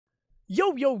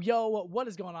Yo, yo, yo, what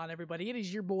is going on, everybody? It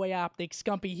is your boy Optic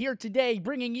Scumpy here today,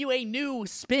 bringing you a new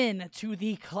spin to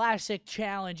the classic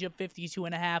challenge of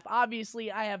 52.5.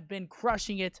 Obviously, I have been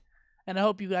crushing it, and I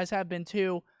hope you guys have been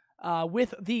too,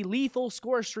 with the lethal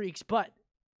score streaks, but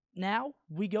now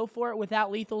we go for it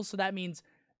without lethals, so that means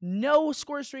no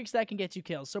score streaks that can get you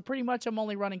kills. So pretty much I'm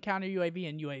only running counter UAV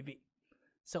and UAV.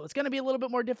 So it's going to be a little bit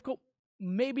more difficult,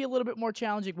 maybe a little bit more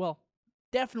challenging. Well,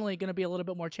 definitely going to be a little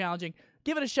bit more challenging.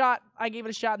 Give it a shot. I gave it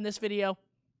a shot in this video.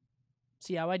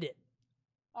 See how I did.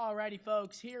 Alrighty,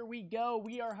 folks. Here we go.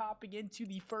 We are hopping into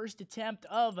the first attempt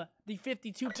of the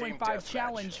 52.5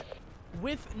 challenge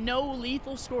with no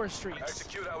lethal score streaks.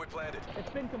 Execute how we planned it. It's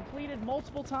been completed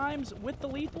multiple times with the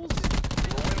lethals.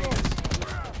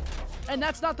 And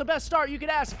that's not the best start you could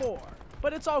ask for.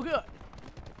 But it's all good.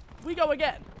 We go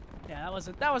again. Yeah,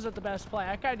 that wasn't the best play.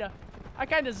 I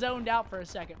kinda zoned out for a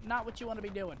second. Not what you want to be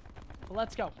doing. But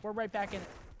let's go. We're right back in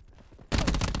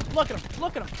it. Look at him.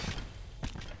 Look at him.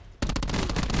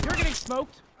 You're getting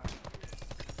smoked.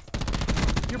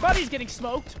 Your buddy's getting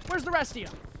smoked. Where's the rest of you?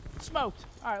 Smoked.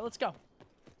 All right, let's go.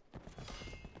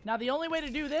 Now, the only way to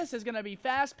do this is going to be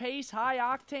fast-paced,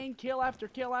 high-octane, kill after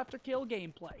kill after kill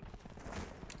gameplay.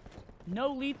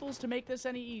 No lethals to make this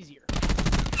any easier.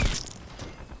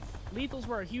 Lethals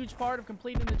were a huge part of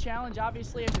completing the challenge.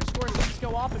 Obviously, if your score streaks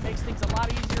go off, it makes things a lot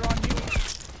easier on you.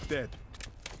 Dead.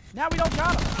 Now we don't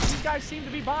got them. These guys seem to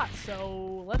be bots,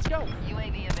 so let's go.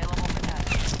 UAV available for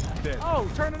that. Dead.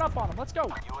 Oh, turning up on them. Let's go.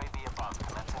 UAV above.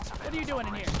 Commencing surveillance. What are you doing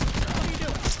in here? What are you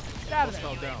doing? Get out of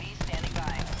there. UAV standing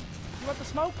by. You want the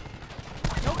smoke?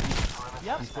 Nope.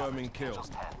 Yep. Confirming kill. All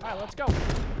right, let's go.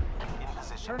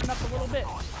 Turning up a little bit.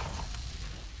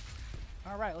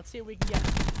 All right, let's see what we can get.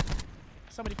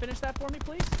 Somebody finish that for me,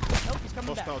 please. Nope, he's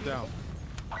coming back. Hostile down.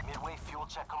 Midway fuel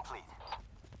check complete.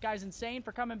 Guy's insane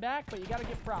for coming back, but you got to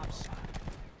get props.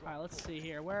 All right, let's see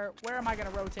here. Where am I going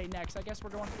to rotate next? I guess we're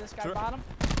going to this guy bottom.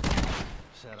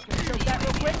 Just going to choke that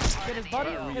real quick. Get his buddy.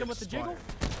 Hit him with the jiggle.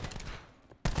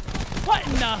 What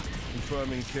in the?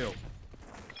 Confirming kill.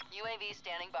 UAV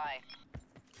standing by.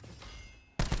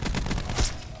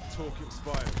 Talk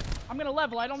expired. I'm going to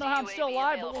level. I don't know how I'm still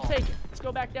alive, but we'll take it. Let's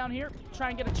go back down here. Try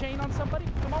and get a chain on somebody.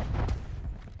 Come on.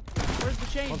 Where's the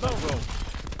chain? Boom.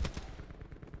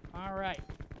 All right.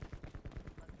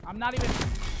 I'm not even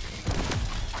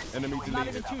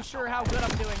too sure how good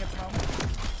I'm doing at the moment.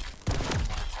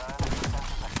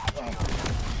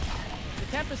 The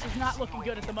Tempest is not looking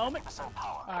good at the moment.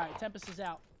 All right, Tempest is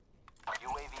out.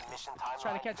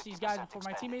 Try to catch these guys before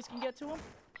my teammates can get to them.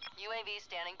 UAV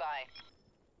standing by.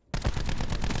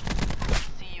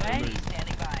 Bang. UAV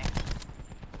standing by.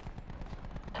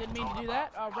 Didn't mean to do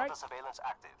that. All right.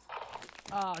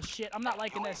 Oh, shit. I'm not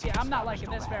liking this. Yeah, I'm not liking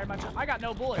this very much. I got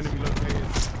no bullets. Enemy located.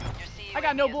 I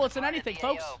got no bullets in anything,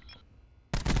 folks.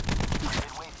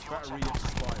 Battery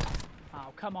expired.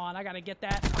 Oh, come on. I got to get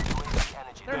that.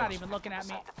 They're not even looking at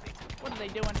me. What are they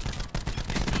doing?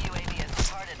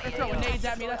 They're throwing nades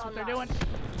at me. That's what they're doing.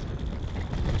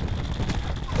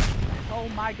 Oh,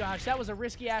 my gosh. That was a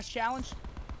risky-ass challenge.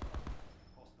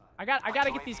 I got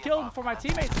to get these kills before my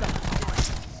teammates start.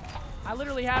 I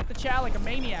literally have to chow like a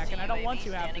maniac, and I don't want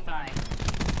to half the time.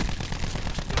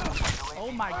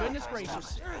 Oh my goodness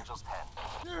gracious.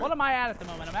 What am I at the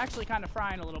moment? I'm actually kind of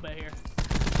frying a little bit here.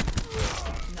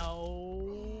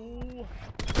 No.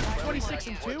 26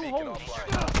 and 2? Holy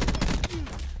shit.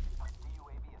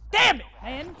 Damn it,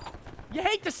 man. You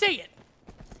hate to see it.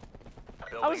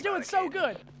 I was doing so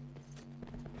good.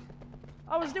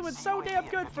 I was doing so damn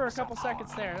good for a couple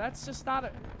seconds there. That's just not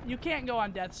a... You can't go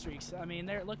on death streaks. I mean,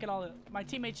 look at all the... My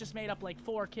teammates just made up like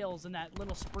 4 kills in that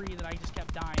little spree that I just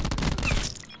kept dying.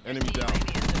 Enemy down.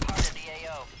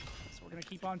 So we're going to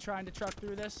keep on trying to truck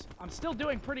through this. I'm still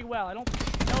doing pretty well. I don't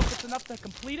know if it's enough to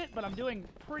complete it, but I'm doing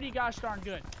pretty gosh darn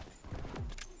good.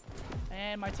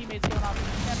 And my teammate's going off in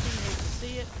the tempting. Hate to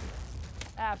see it.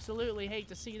 Absolutely hate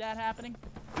to see that happening.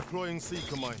 Deploying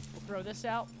Seeker mine. We'll throw this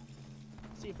out.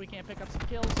 See if we can't pick up some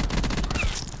kills.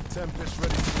 Tempest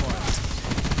ready to fire.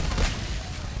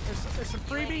 There's some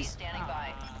freebies.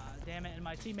 Damn it, and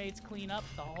my teammates clean up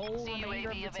the whole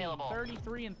remainder of the team.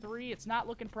 33 and 3. It's not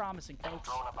looking promising, folks.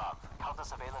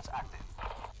 Let's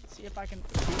see if I can.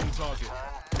 Shooting target.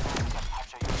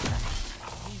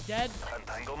 He's dead.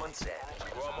 Entanglement set.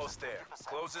 We're almost there.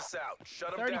 Close this out.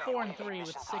 Shut him 34 and 3 with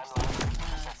 60.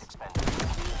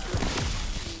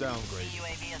 Downgrade.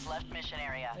 UAV has left mission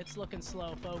area. It's looking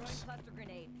slow, folks.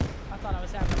 I thought I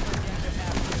was having a pretty damn good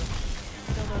map too.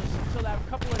 Until that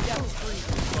couple of deaths free.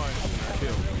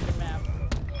 Really good map.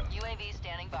 UAV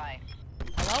standing by.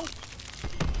 Hello?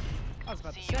 I was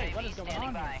about to say, what is going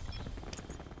on here?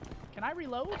 Can I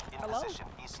reload? Hello?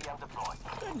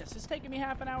 Goodness, it's taking me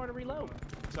half an hour to reload.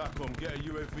 TACOM, get a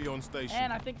UAV on station.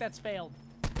 And I think that's failed.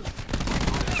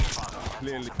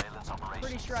 Clearly.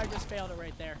 Pretty sure I just failed it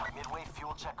right there. Midway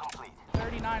fuel check complete.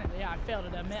 39. Yeah, I failed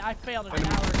it. I failed it an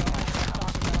hour ago. That's what I'm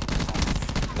talking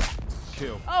about.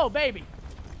 Kill. Oh, baby.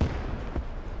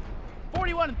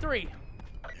 41-3. You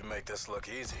make this look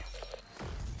easy.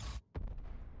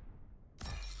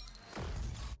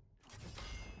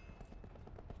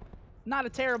 Not a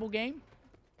terrible game.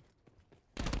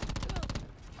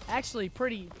 Actually, a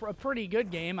pretty good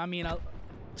game. I mean,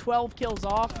 12 kills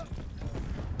off.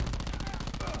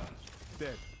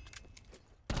 Dead.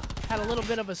 Had a little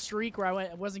bit of a streak where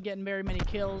I wasn't getting very many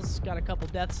kills. Got a couple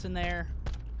deaths in there.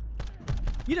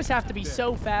 You just have to be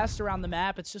so fast around the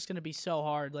map. It's just going to be so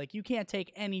hard. Like, you can't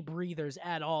take any breathers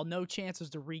at all. No chances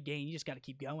to regain. You just got to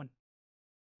keep going.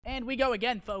 And we go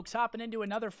again, folks. Hopping into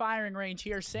another firing range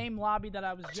here. Same lobby that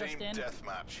I was just Team in.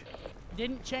 deathmatch.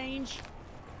 Didn't change.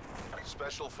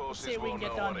 Special forces see if we will can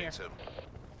get know done what here. it's in.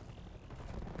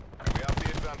 We have the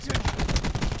advantage.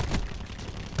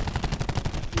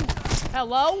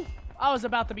 Hello? I was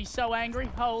about to be so angry.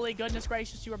 Holy goodness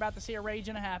gracious, you were about to see a rage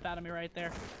and a half out of me right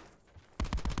there.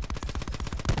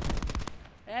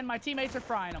 And my teammates are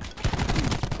frying them.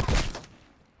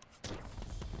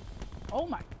 Oh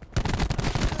my.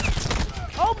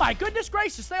 Oh my goodness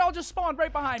gracious, they all just spawned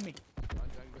right behind me.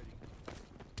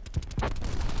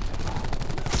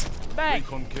 Bang.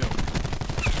 Recon kill.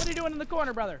 What are you doing in the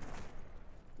corner, brother?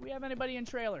 Do we have anybody in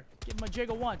trailer? Give him a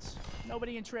jiggle once.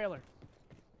 Nobody in trailer.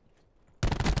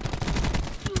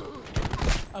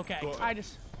 Okay,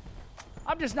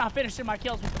 I'm just not finishing my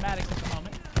kills with the Maddox at the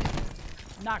moment.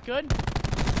 Not good.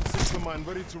 Six of mine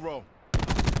ready to roll.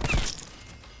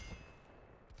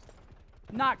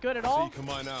 Not good at all. Seeker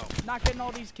mine out. Not getting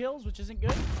all these kills, which isn't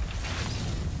good.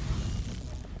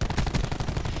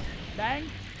 Bang.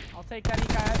 I'll take that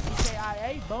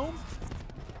EKIA. Boom.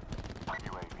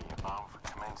 UAV above,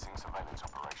 commencing surveillance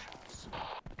operations.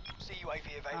 See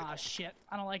UAV available. Ah, shit.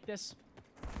 I don't like this.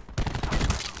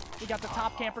 We got the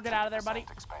top camper. Get out of there, buddy.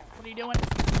 What are you doing?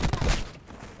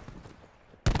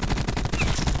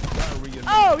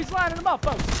 Oh, he's lining them up,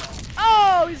 folks.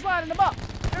 Oh, he's lining them up.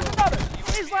 There's another.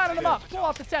 He's lining them up. Pull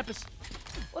off the Tempest.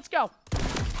 Let's go.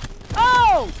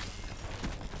 Oh!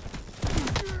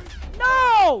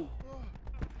 No!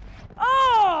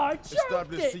 Oh, I choked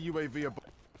Establish it. CUAV above.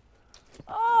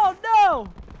 Oh, no!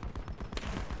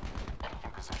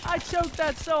 I choked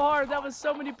that so hard. That was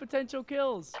so many potential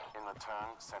kills. In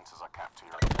return, sensors are capped to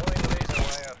your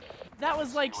That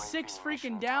was like 6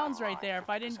 freaking downs right there. If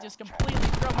I didn't just completely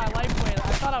throw my life away,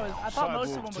 I thought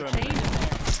most of them were chained in there.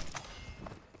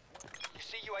 You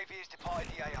see UAV is departed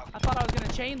the AO. I thought I was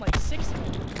gonna chain like 60.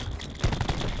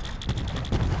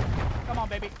 Come on,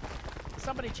 baby.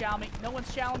 Somebody chow me. No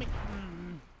one's chowing me.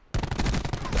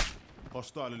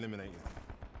 Hostile eliminated.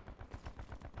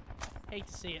 Hate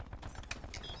to see it.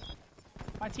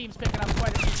 My team's picking up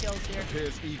quite a few kills here.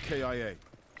 Here's EKIA.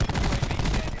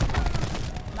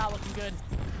 Not looking good.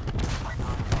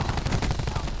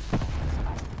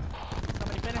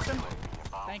 Somebody finish him.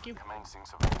 Thank you. Commencing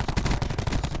surveillance operations.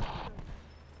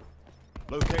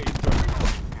 Located target.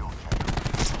 Fuel check.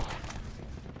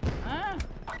 Huh?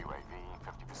 UAV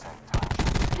 50% time.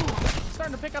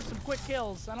 Starting to pick up some quick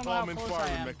kills. I don't know how Arm and close I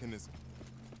firing am. mechanism.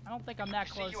 I don't think I'm that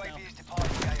close though. UAV is departed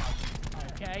the AO.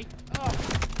 Okay. Oh.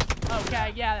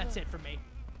 Okay, yeah, that's it for me.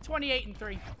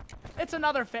 28-3. It's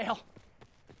another fail.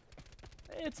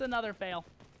 It's another fail.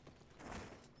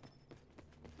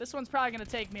 This one's probably going to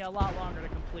take me a lot longer to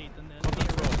complete than the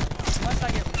original one. Unless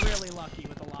I get really lucky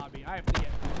with the lobby. I have to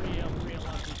get real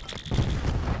lucky.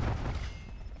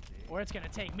 Or it's going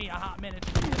to take me a hot minute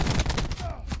to do this.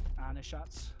 Honest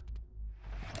shots.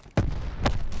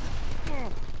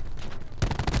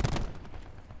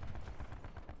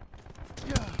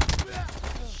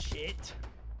 Shit.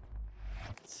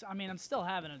 I mean, I'm still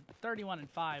having a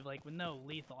 31-5, like, with no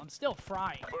lethal. I'm still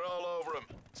frying. We're all over him.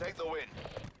 Take the win.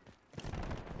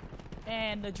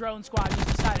 And the drone squad just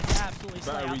decided to absolutely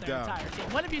slay out Battery their down. entire team.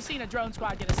 When have you seen a drone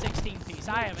squad get a 16-piece?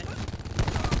 I haven't.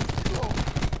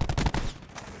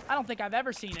 I don't think I've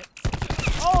ever seen it.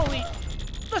 Holy...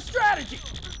 The strategy!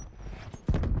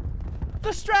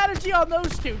 The strategy on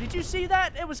those two. Did you see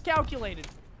that? It was calculated.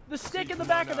 The stick in the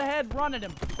back of the head running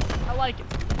him. I like it.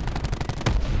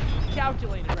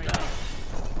 Calculated right now.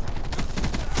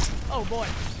 Oh, boy.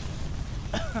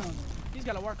 He's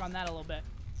got to work on that a little bit.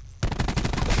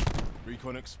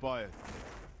 Recon expired.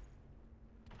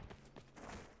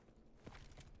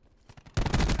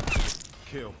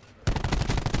 Kill.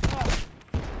 Oh.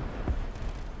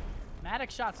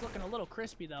 Dramatic shot's looking a little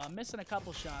crispy, though. I'm missing a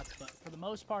couple shots, but for the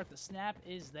most part, the snap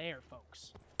is there,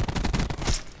 folks.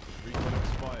 Recon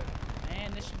expired.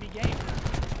 Man, this should be game.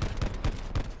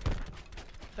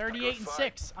 38 and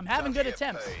 6. I'm having good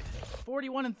attempts.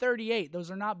 41 and 38.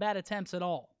 Those are not bad attempts at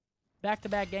all.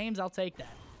 Back-to-back games, I'll take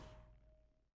that.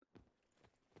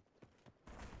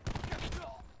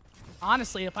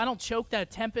 Honestly, if I don't choke that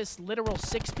Tempest literal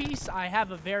 6-piece, I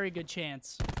have a very good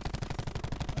chance.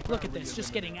 Look at this,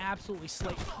 just getting absolutely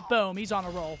slayed. Boom, he's on a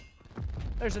roll.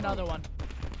 There's another one.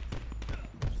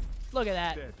 Look at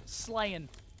that. Slaying.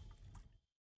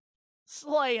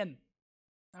 Slaying.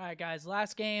 All right, guys,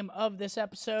 last game of this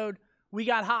episode. We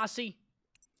got Hossie.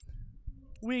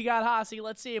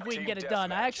 Let's see if we can get it done.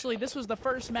 This was the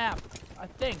first map, I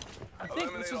think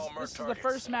this is the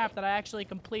first map that I actually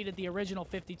completed the original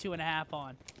 52.5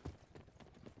 on.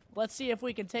 Let's see if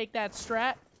we can take that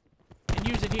strat and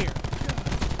use it here.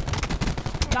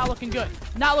 Not looking good.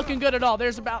 Not looking good at all.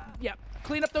 There's about, yeah,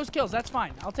 clean up those kills. That's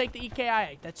fine. I'll take the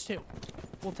EKIA. That's 2.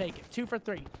 We'll take it. 2 for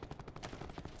 3.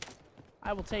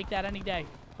 I will take that any day.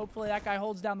 Hopefully that guy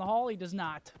holds down the hall. He does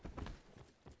not.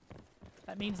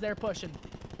 That means they're pushing.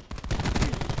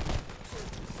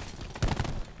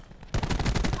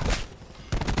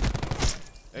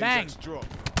 Bang.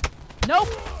 Nope.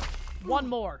 One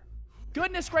more.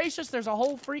 Goodness gracious, there's a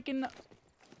whole freaking...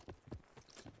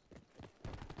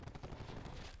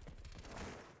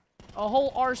 a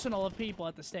whole arsenal of people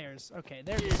at the stairs. Okay,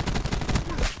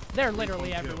 they're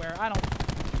literally everywhere. I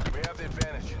don't... We have the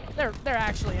advantage. They're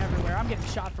actually everywhere. I'm getting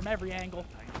shot from every angle.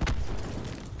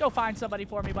 Go find somebody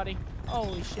for me, buddy.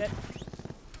 Holy shit.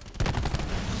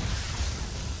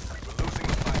 We're losing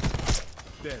the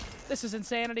fight. Dead. This is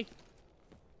insanity.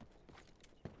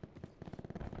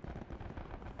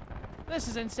 This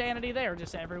is insanity. They are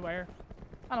just everywhere.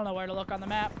 I don't know where to look on the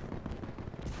map.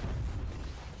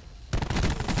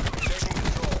 Taking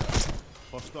control.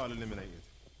 Hostile eliminated.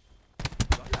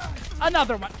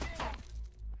 Another one.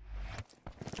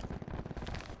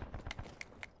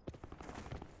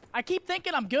 I keep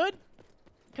thinking I'm good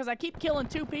because I keep killing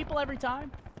 2 people every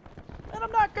time, and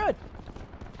I'm not good.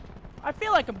 I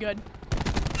feel like I'm good.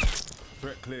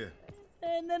 Threat clear.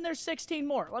 And then there's 16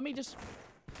 more. Let me just...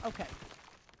 Okay.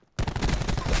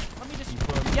 Let me just...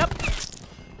 Confirm. Yep.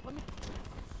 Let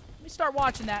me start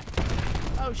watching that.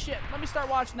 Oh, shit. Let me start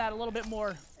watching that a little bit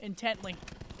more intently.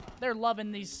 They're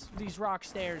loving these rock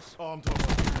stairs. Oh, I'm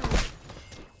talking.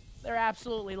 They're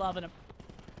absolutely loving them.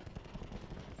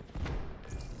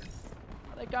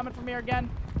 Are they coming from here again?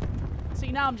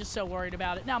 See, now I'm just so worried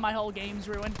about it. Now my whole game's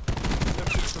ruined.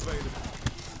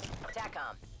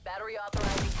 TACOM, battery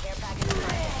authorizing care package.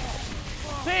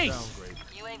 Peace!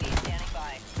 UAV standing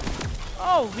by.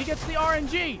 Oh, he gets the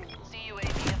RNG.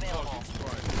 CUAV available.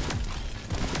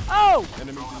 Oh!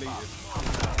 Enemy deleted.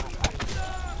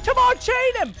 Come on,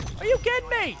 chain him! Are you kidding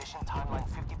me? Mission timeline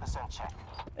 50% check.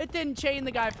 It didn't chain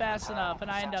the guy fast enough, and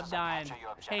I end up dying.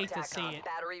 Hate to see it.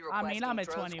 Battery I mean, I'm at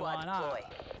requesting drone 21. squad deploy.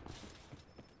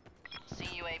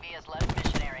 CUAV has left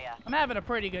mission area. I'm having a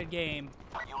pretty good game.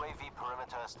 UAV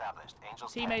perimeter established.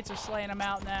 Angels Teammates are slaying him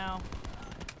out now.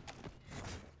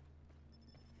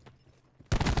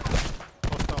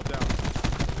 Hostile down.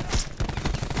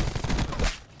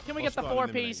 Can we get the Hostile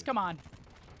 4-piece? eliminated. Come on.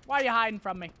 Why are you hiding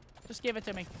from me? Just give it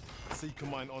to me. Seeker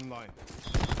mine online.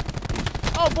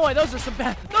 Oh boy, those are some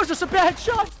bad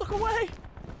shots. Look away.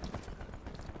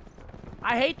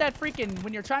 I hate that freaking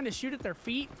when you're trying to shoot at their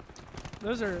feet.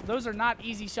 Those are not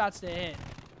easy shots to hit,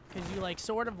 because you like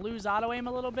sort of lose auto aim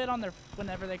a little bit on their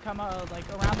whenever they come like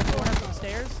around the corners of the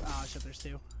stairs. Oh shit, there's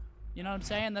 2. You know what I'm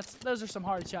saying? Those are some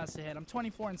hard shots to hit. I'm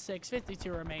 24 and 6,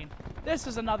 52 remain. This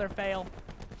is another fail.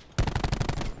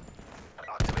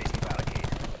 Activating barricade.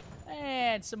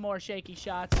 And some more shaky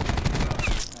shots.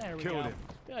 There we Killed go. him.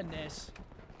 Goodness.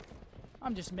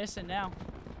 I'm just missing now.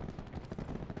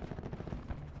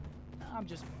 I'm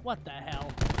just... What the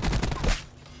hell?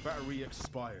 Battery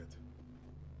expired.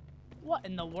 What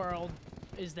in the world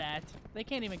is that? They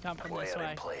can't even come from this Plan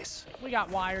way. in place. We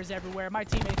got wires everywhere. My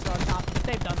teammates are on top of it.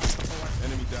 They've done this before.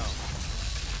 Enemy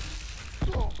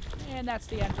down. And that's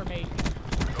the end for me.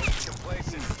 Don't be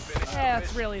complacent. Finish the Yeah, that's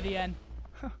mission. really the end.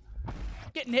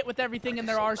 Getting hit with everything in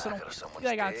their arsenal.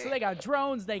 They got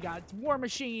drones. They got war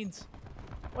machines.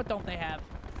 What don't they have?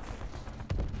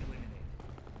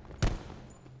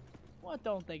 What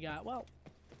don't they got? Well,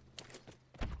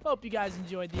 hope you guys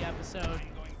enjoyed the episode.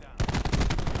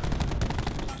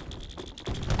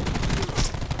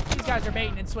 These guys are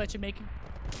baiting and switching, making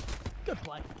good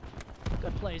play.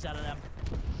 Good plays out of them.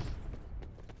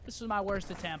 This was my worst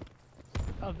attempt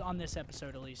on this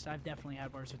episode, at least. I've definitely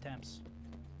had worse attempts.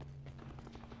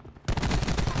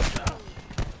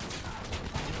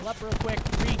 Heal up real quick.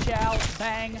 Reach out.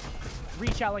 Bang.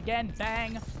 Reach out again.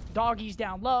 Bang. Doggies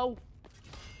down low.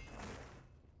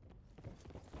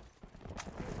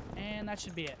 And that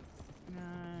should be it.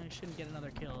 I shouldn't get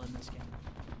another kill in this game.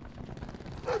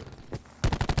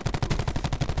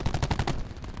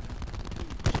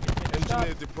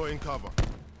 Engineer deploying cover.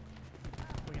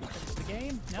 We're gonna finish the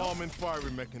game. No. Arm and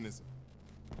firing mechanism.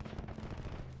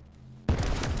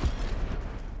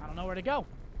 I don't know where to go.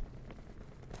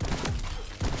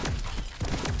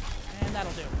 And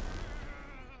that'll do.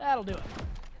 That'll do it.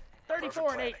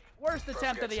 34 and 8. Worst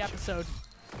attempt of the episode.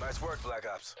 Nice work, Black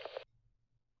Ops.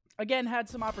 Again, had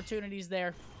some opportunities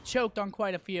there. Choked on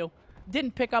quite a few.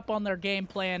 Didn't pick up on their game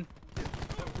plan.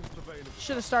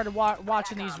 Should have started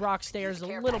watching these rock stairs a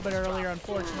little bit earlier.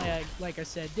 Unfortunately, like I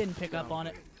said, didn't pick up on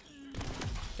it.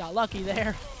 Got lucky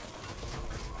there.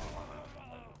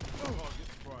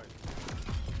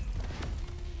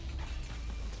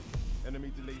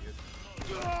 Enemy deleted.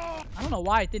 I don't know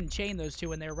why it didn't chain those two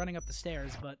when they were running up the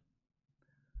stairs, but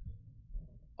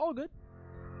all good.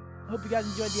 Hope you guys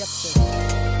enjoyed the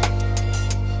episode.